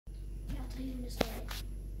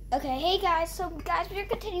Okay, hey guys, so guys, we're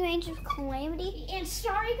continuing Age of Calamity. And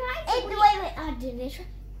sorry guys. And wait, didn't it?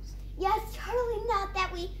 Yeah, it's totally not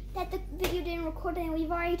that the video didn't record and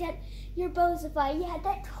we've already done Urbosa fight. Yeah,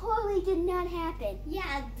 that totally did not happen.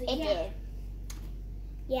 Yeah, it did.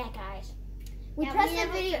 Yeah, guys. We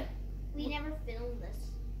never filmed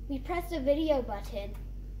this. We pressed the video button,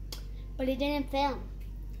 but it didn't film.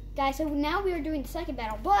 Guys, so now we are doing the second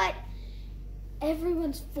battle, but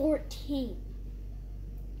everyone's 14.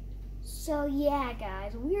 So yeah,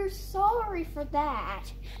 guys, we're sorry for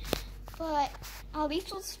that, but at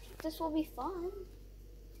least this will be fun.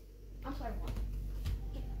 I'm sorry, what?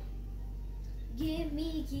 Give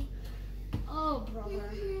me. Oh,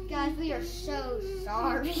 brother. Guys, we are so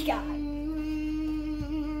sorry, guys.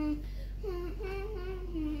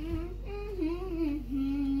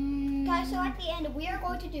 Guys, so at the end, we are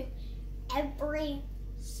going to do every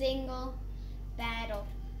single battle.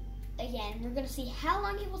 Again, we're going to see how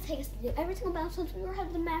long it will take us to do every single battle since we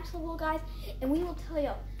have the max level, guys. And we will tell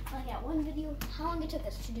you, like at one video, how long it took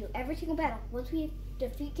us to do every single battle once we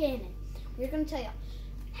defeat Ganon. We're going to tell you.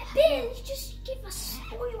 Ben, you just give a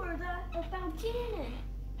spoiler about Ganon.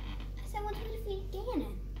 I said once we defeat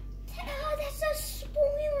Ganon. Oh, that's a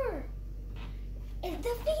spoiler.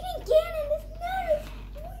 Defeating Ganon is not a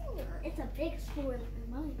spoiler. It's a big spoiler, in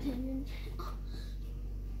my opinion. Oh,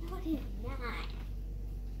 no, it is not.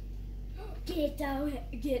 Get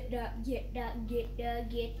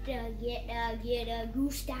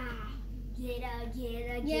Gusta.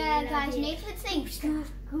 Yeah, guys, Nathan saying Gusta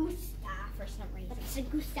for some reason. What's a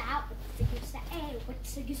Gusta? What's a Gusta? Hey,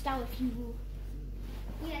 what's a Gusta with you?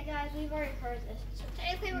 Yeah, guys, we've already heard this. So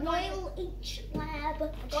technically, we're Royal H Lab.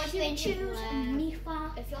 going to choose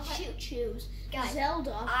Mifa. If you'll choose guys,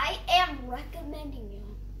 Zelda. I am recommending you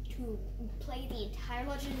to play the entire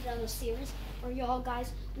Legend of Zelda series, or y'all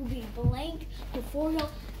guys will be blank before y'all.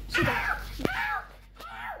 So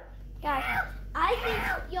guys, I think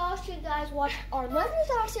y'all should guys watch our Legend of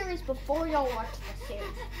Zelda series before y'all watch the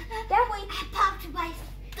series. That way, I popped my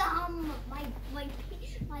thumb, my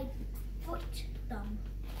foot thumb.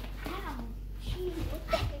 ow, gee, what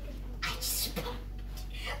the heck is wrong?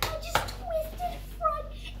 I just twisted front.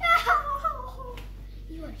 Ow!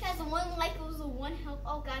 Guys, the one like was the one help.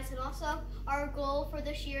 Oh, guys, and also our goal for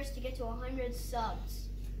this year is to get to 100 subs,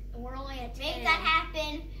 and we're only at 10. Make that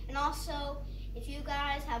happen. And also, if you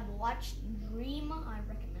guys have watched Dream, I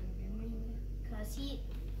recommend Dream because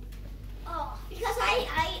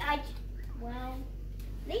well,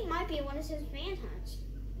 they might be one of his fan hunts.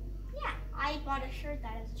 Yeah, I bought a shirt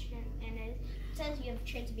that has a chance, and it says you have a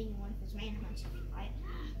chance of being one of his fan hunts if you buy it.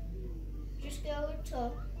 Just go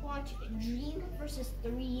to watch Dream versus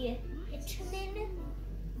 3 Hitmen.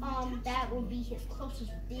 That will be his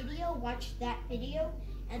closest video. Watch that video,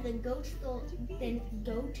 and then go to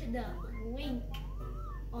the link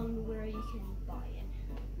on where you can buy it.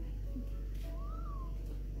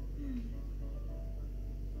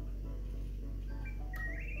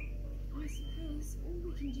 I suppose all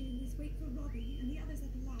we can do is wait for Robbie and the others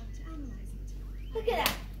at the lab to analyze it. Look at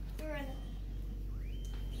that. We're in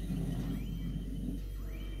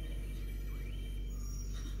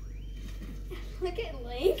Look at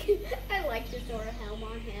Link. I like the Dora helm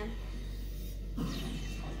on him. A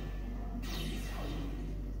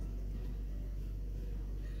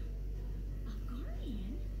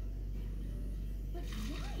guardian? But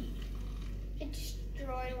why? It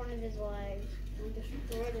destroyed one of his legs. It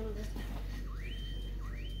destroyed one of his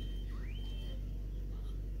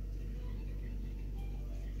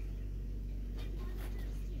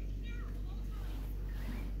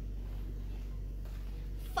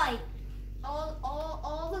fight.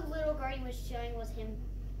 All the little guardian was showing was him,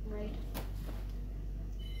 right?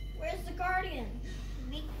 Where's the guardian? Can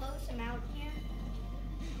we close him out here?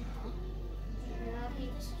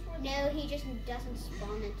 No, he just doesn't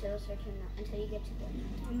spawn until a certain until you get to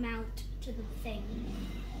the mount to the thing.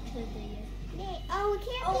 To the oh, it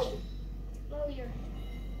can't be. Oh, you're.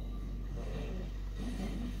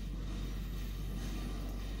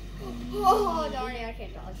 Oh darn it! I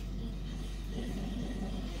can't dodge.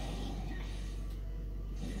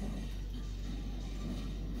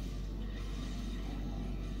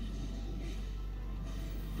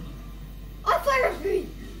 Fire speed!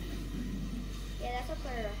 Yeah, that's a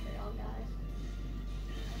fire record, all guys.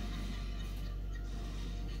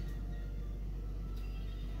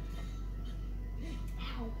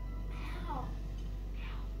 Ow. Ow. Ow.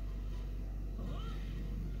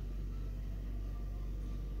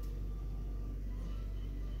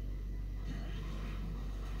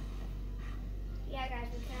 Yeah, guys,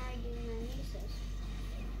 we can already do analysis.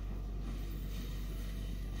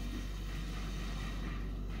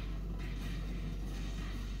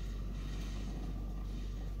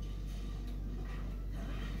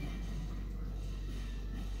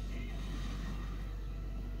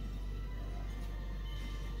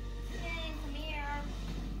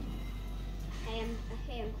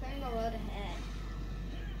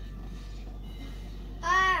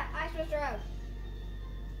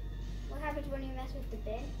 mess with the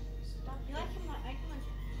bin? Stop. No, I can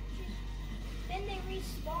Then they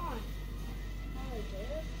respawn. Oh, they do?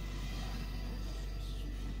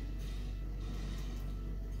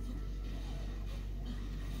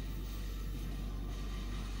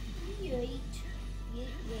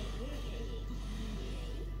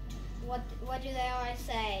 What do they always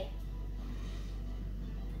say?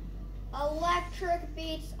 Electric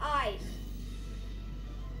beats ice.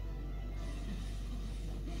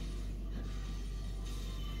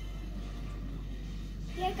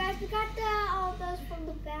 Yeah, guys, we got all those from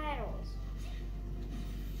the battles.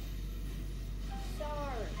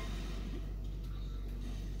 Sorry.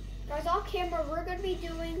 Guys, off camera, we're going to be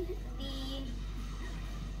doing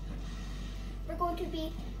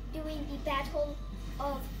the battle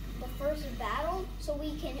of the first battle, so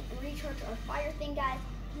we can recharge our fire thing, guys.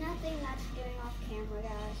 Nothing that's doing off camera,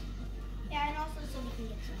 guys. Yeah, and also so we can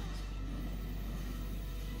get shots.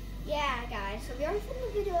 Yeah, guys, so we already filmed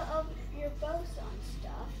a video of Urbosa and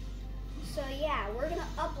stuff. So yeah, we're gonna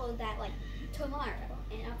upload that like tomorrow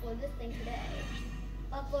and upload this thing today.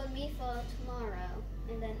 Upload Mifa tomorrow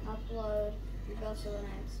and then upload Urbosa the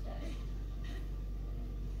next day.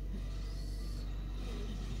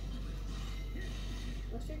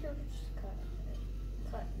 Most of your just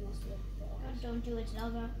cut most of the balls. Don't do it,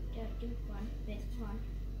 Zelda. Just do one bit, one.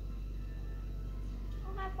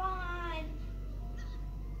 Oh my fine.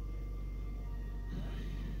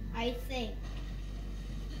 I think.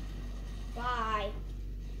 Bye.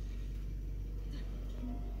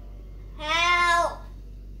 Help!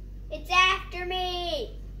 It's after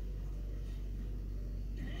me!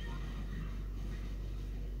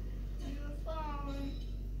 Your phone.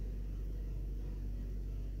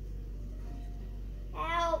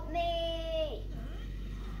 Help me!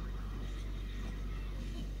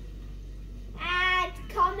 Ah,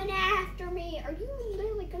 it's coming after me. Are you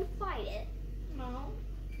literally gonna fight it? No.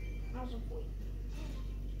 That was a point.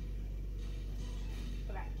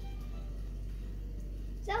 Okay.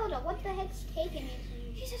 Zelda, what the heck's taking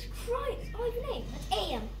you? Jesus Christ! I like your name. That's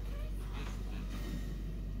AM.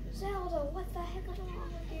 Zelda, what the heck is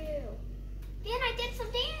wrong with you? Then I did some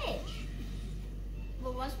damage.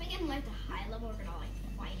 But once we get him like to high level, we're gonna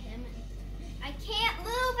like fight him. And I can't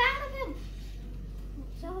move out of him.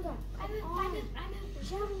 Zelda, I moved.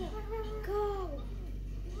 Zelda, go.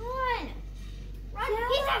 Run! Run! Zelda.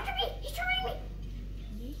 He's after me! He's trying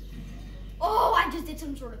me! Oh, I just did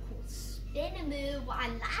some sort of cool spin move. I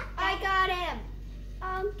like that. I got him.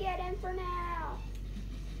 I'll get him for now.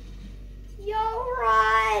 Yo,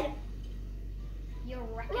 run! You're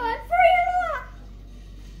wrecking Run for your life!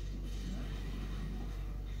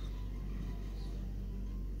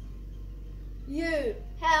 You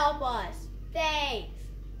help us. Thanks.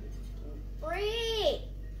 Free.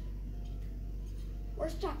 We're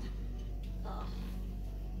stuck. Ugh.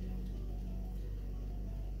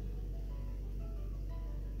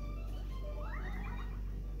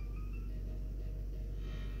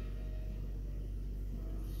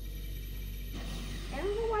 I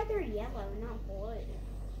don't know why they're yellow, not blue.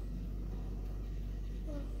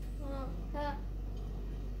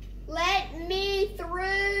 Let me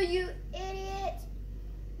through, you idiot!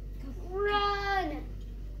 Run!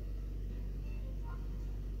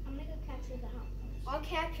 I'm gonna go capture the house. I'll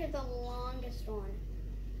capture the longest one.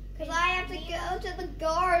 Because I have to go to the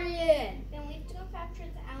Guardian. Then we have to go capture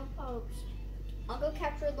the outpost. I'll go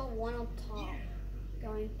capture the one up top.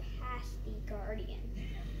 Going past the Guardian.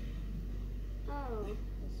 Oh,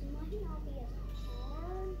 this might not be as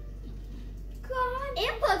hard. God,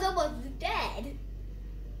 Impa's almost dead.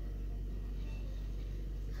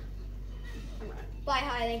 I'm running. Bye,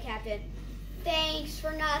 Highland Captain. Thanks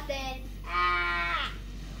for nothing. Ah!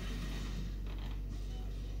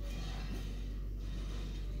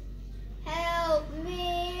 Help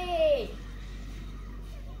me!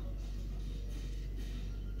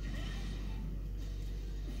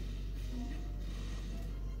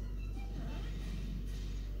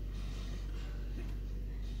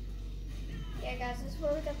 Yeah, guys, this is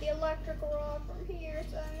where we got the electrical rod from here,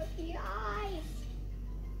 so I'm with the ice.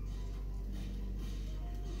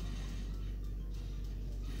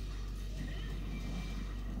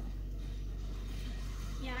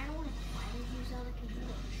 Yeah, I don't want to fight with you, Zelda, because you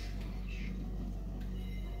are trash.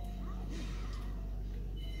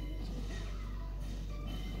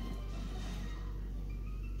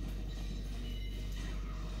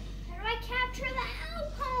 How do I capture the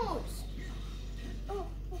outpost? Oh,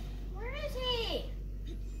 Where is he?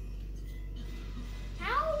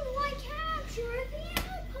 How do I capture the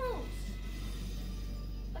outpost?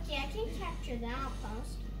 Okay, I can capture the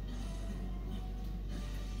outpost.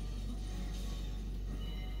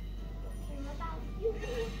 Okay, what about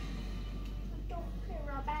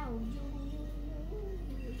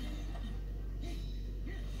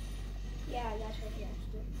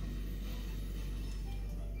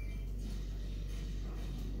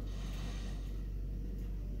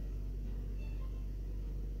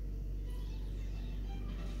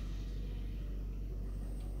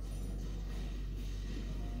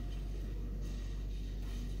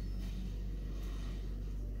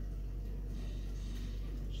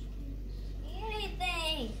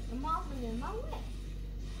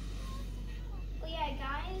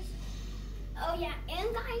Oh yeah,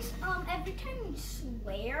 and guys, every time we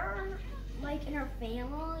swear, like in our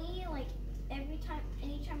family, like anytime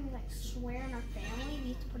we like swear in our family, we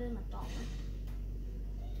have to put in $1.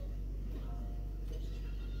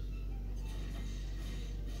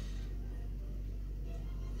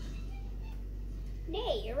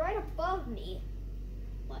 Nay, you're right above me.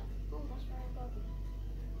 What? Oh, that's right above me.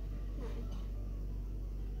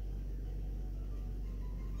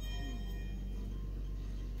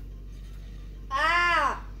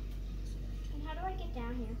 Ah! And how do I get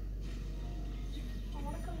down here? I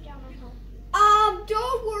want to come down and help.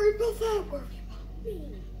 Don't worry about that. Worry about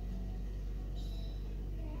me.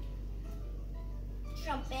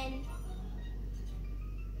 Jump in.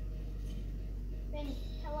 Ben,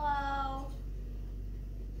 hello.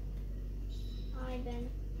 Hi, Ben.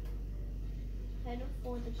 Head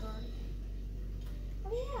for the garden.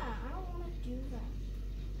 Oh yeah, I don't want to do that.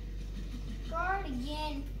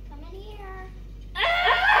 Guardian, come in here.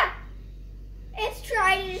 Ah! It's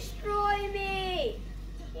trying to destroy me.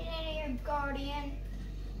 Get in here, Guardian.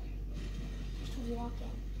 Just walk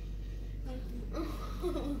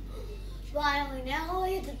in. Finally, now all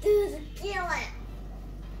you have to do is kill it.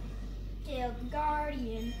 Kill the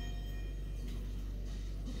Guardian.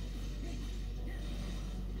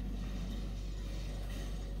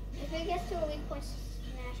 If it gets to a weak point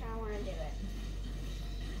smash, I want to do it.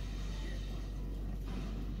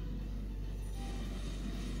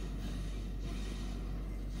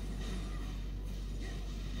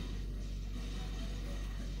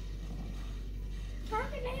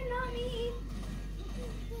 Target name, not me.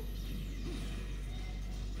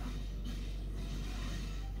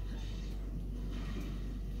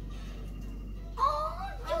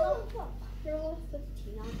 You're level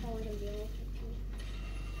 15. I'm probably going to be level 15.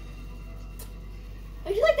 I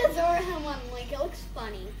just like the Zora one. Like, it looks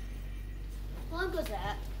funny. How long was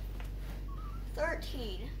that?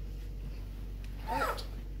 13.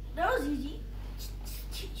 That was easy.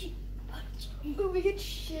 But we get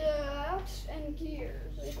shafts and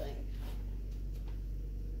gears, I think.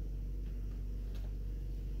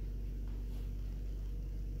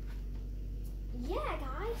 Yeah,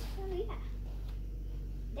 guys. Oh, yeah.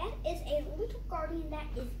 That is a little guardian that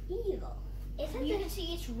is evil. It's like You can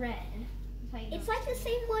see it's red. It's like the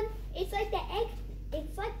same one. It's like the egg.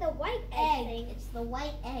 It's like the white egg thing. It's the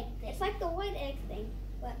white egg thing. It's like the white egg thing,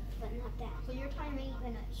 but not that. So your time ain't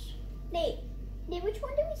finished. Nate, which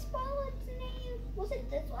one did we spoil its name? Was it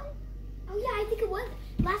this one? Oh yeah, I think it was.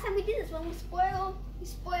 Last time we did this one, we spoiled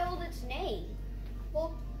its name.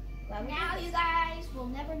 Well, Now you guys will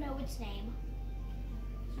never know its name.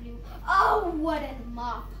 oh, what a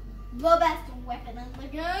mop! The best weapon in the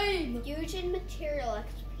game. Fusion material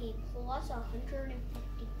XP plus 150%.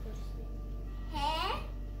 Huh?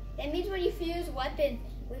 That means when you fuse weapons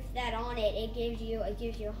with that on it, it gives you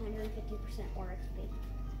 150% more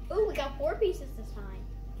XP. Ooh, we got 4 pieces this time.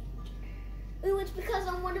 Ooh, it's because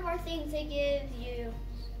on one of our things it gives you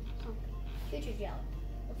something. Future jelly.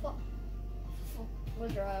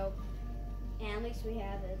 Wardrobe. And at least we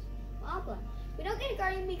have is Moblin. We don't get a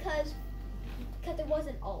guardian because it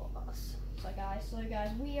wasn't all of us. So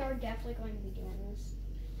guys, we are definitely going to be doing this.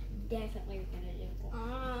 Definitely going to do this.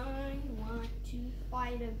 I want to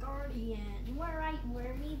fight a guardian.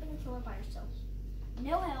 Where we been killing by ourselves.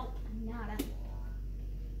 No help, nada.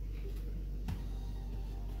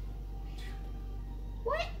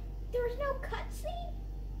 What? There was no cutscene?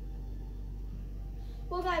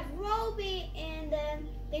 Well, guys, Roby and then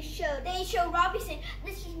they showed Robbie saying,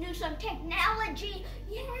 "This is new some technology."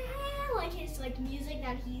 Yeah, like his like music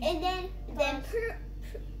that he. and then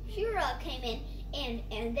Pura came in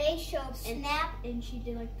and they showed Snap, and she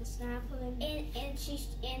did like the snap of him. and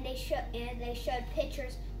they showed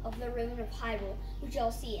pictures of the ruin of Hyrule, which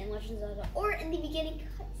you'll see in Legends of Zelda, or in the beginning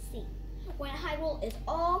cutscene when Hyrule is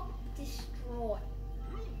all destroyed.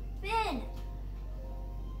 Ben.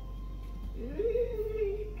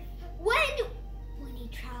 When he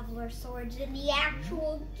Traveler Swords in the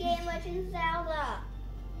actual game Legends of Zelda.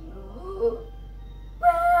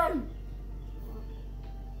 Ben.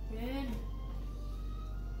 Ben.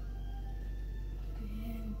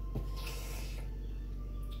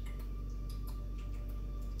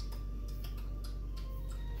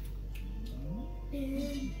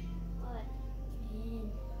 Ben. What?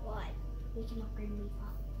 Ben. What? We can upgrade Leaf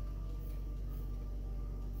Up.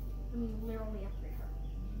 I mean, literally upgrade her.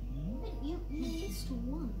 Ben, you missed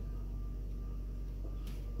one.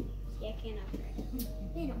 Yeah, I can't upgrade.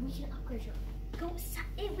 Ben, we can upgrade her.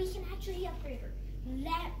 We can actually upgrade her.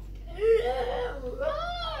 Left.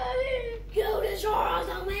 Go to Zora's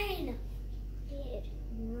domain. Kid,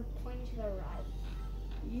 we're pointing to the right.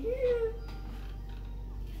 Yeah.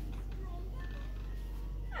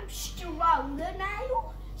 stronger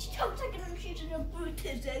now. She talks like she's in a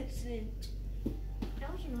British accent.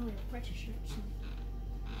 That was really a British accent.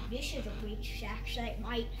 This is a British accent,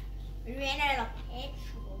 mate. We ran out of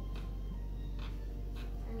petrol.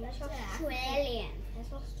 And that's Australian.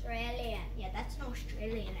 That's Australian. Yeah, that's an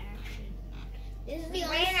Australian accent. This is We the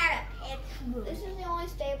ran only. out of petrol. This is the only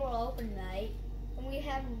stable open night, and we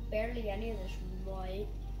have barely any of this light.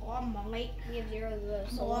 Oh, mate. We have 0 of the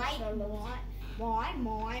solar cells. Mine.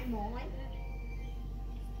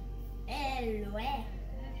 LOL.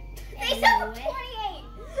 They sell for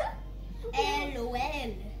 28.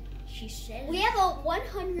 LOL. She said. We have a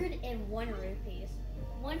 101 rupees.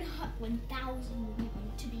 1,000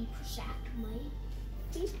 to be exact, mate.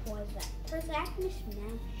 Please pause that. Exact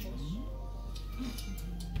mismatches.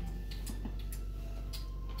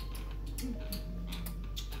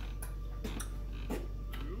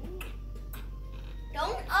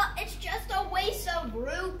 Don't. It's just a waste of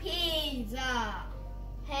rupees.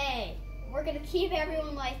 Hey, we're gonna keep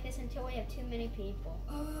everyone like this until we have too many people.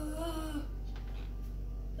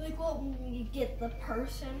 Like what? When you get the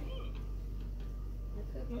person.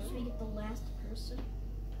 Once we get the last person.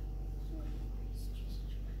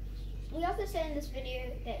 We also said in this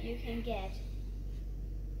video that you can get.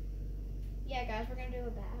 Yeah, guys, we're gonna do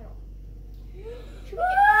a battle.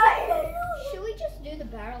 Should we just do the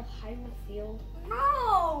battle of Hyrule Field?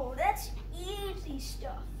 No, that's easy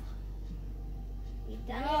stuff. We've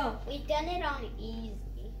done it on easy.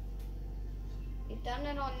 We've done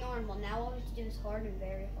it on normal. Now all we have to do is hard and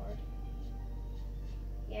very hard.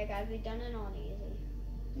 Yeah, guys, we've done it on easy.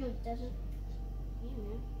 No, it doesn't. Yeah,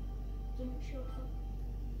 man. Doesn't show up.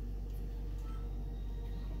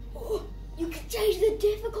 Oh, you can change the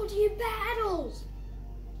difficulty in battles.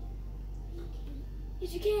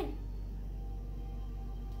 Yes, you can.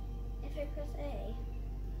 If I press A.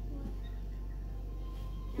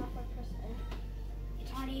 Now if I press A.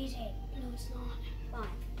 It's not easy. No, it's not.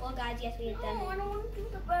 Fine. Well, guys, yes, we have done No, I it. don't want to do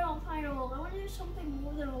the battle title. I want to do something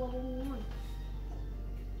more than a level 1.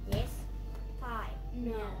 Yes. 5.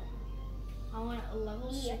 No. I want a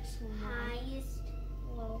level 6 one. Highest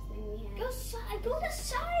level thing we have. Go side. Go to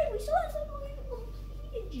side. We still have something we haven't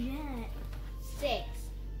completed yet. 6.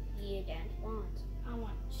 You don't want. I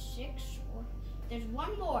want 6 or there's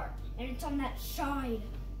one more, and it's on that side.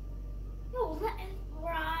 No,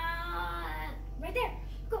 right there.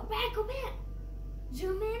 Go back.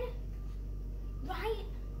 Zoom in. Right.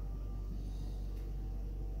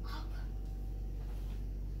 Up.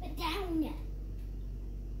 And down.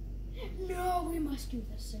 No, we must do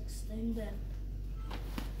the 6th thing then.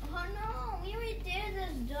 Oh no, we already did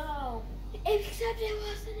this though. Except it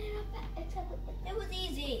wasn't in a except It was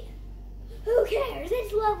easy. who cares?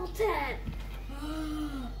 It's level 10.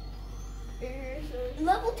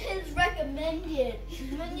 Level 10 is recommended.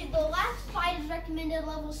 The last fight is recommended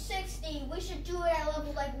level 60. We should do it at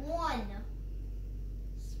level like 1.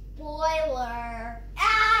 Spoiler.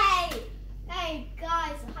 Hey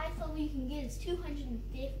guys, the highest level you can get is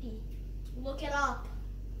 250. Look it up.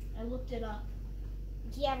 I looked it up.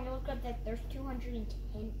 Yeah, I'm gonna look up that there's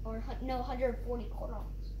 210 or no 140 corals.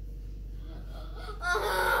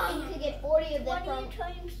 And you can get 40 of them 20 from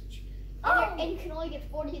times. and you can only get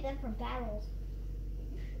 40 of them from battles.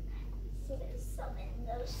 So there's some in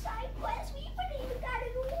those side quests. We haven't even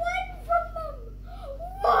gotten 1 from them.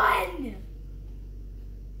 1!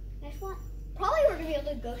 Next one. Probably we're gonna be able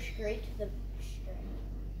to go straight to the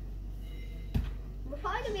We're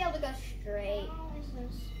probably gonna be able to go straight. How is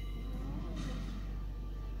this?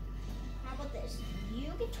 How about this?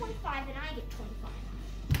 You get 25 and I get 25.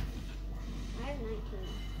 I have 19.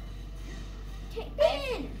 Take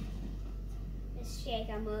Ben! Let's check.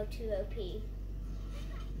 I'm too OP.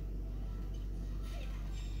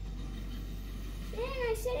 Ben,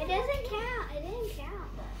 I said It doesn't count. It didn't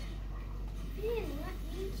count. Ben, let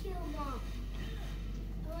me kill Mom.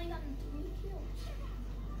 I've only gotten 3 kills.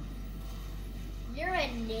 You're a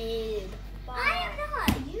noob. I am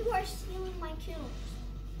not. You are stealing my kills.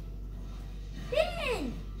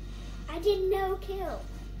 Ben! I did no kill.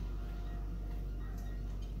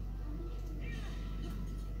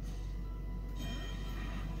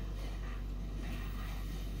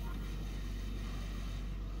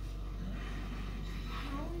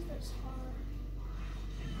 How is this hard?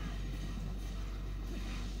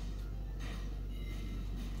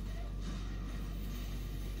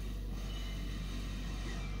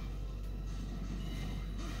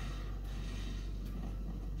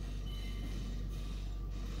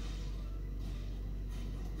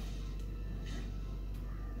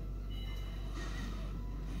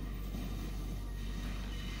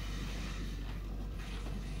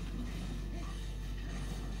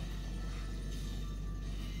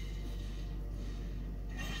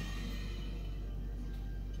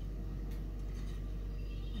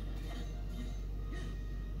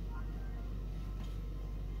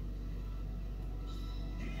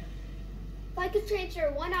 I could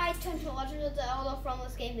transfer one item to Legend of Zelda from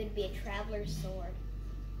this game, it'd be a Traveler's Sword.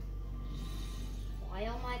 Why,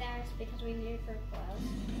 oh my gosh? Because we need it for class.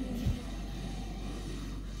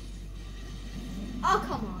 Oh,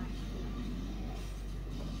 come on.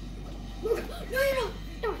 No, no.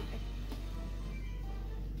 Darn it.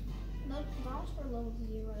 Look, mouse for level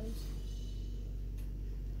 0s.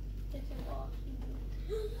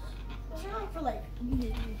 Those are like for like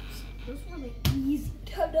noobs. Those were like easy.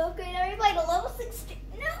 Don't upgrade everybody to level 16.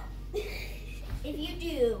 No. If you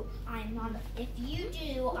do, I'm not. If you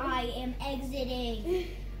do, I am exiting.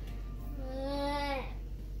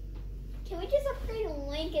 Can we just upgrade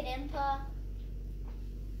Link and Impa?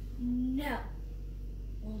 No.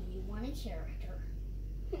 Only one character.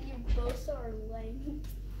 Urbosa or Link?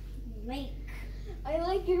 Link. I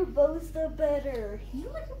like Urbosa better. You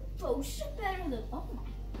like Urbosa better than. Oh my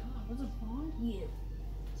god, what's wrong with you?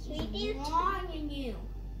 What's wrong with you?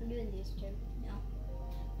 We're doing these two. No.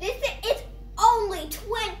 It's only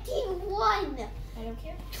 21. I don't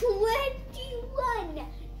care. 21.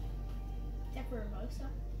 Except for Urbosa,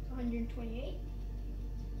 128.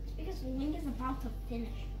 It's because Link is about to finish.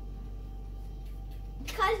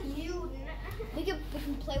 Because we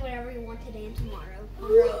can play whatever you want today and tomorrow.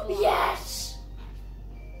 Yes.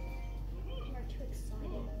 We're too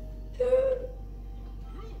excited.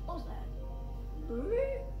 What was that?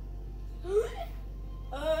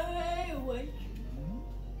 Wait.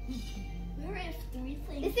 We already have 3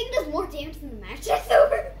 things. This thing does more damage than the match is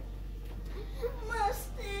over. Must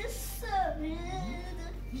this summon?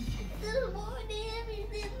 There's more damage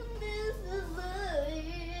than the necessary.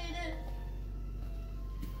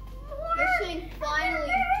 This thing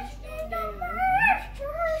finally destroyed them.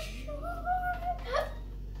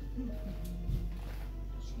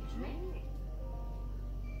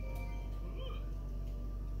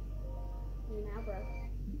 Now, bro.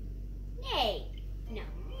 Yay! No.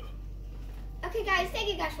 Okay, guys, thank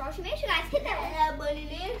you guys for watching. Make sure you guys hit that button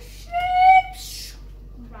and subscribe.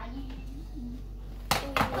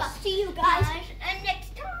 And we will see you guys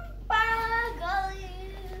next time. Bye, guys.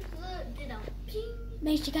 Ditto.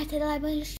 Make sure you guys hit that like button.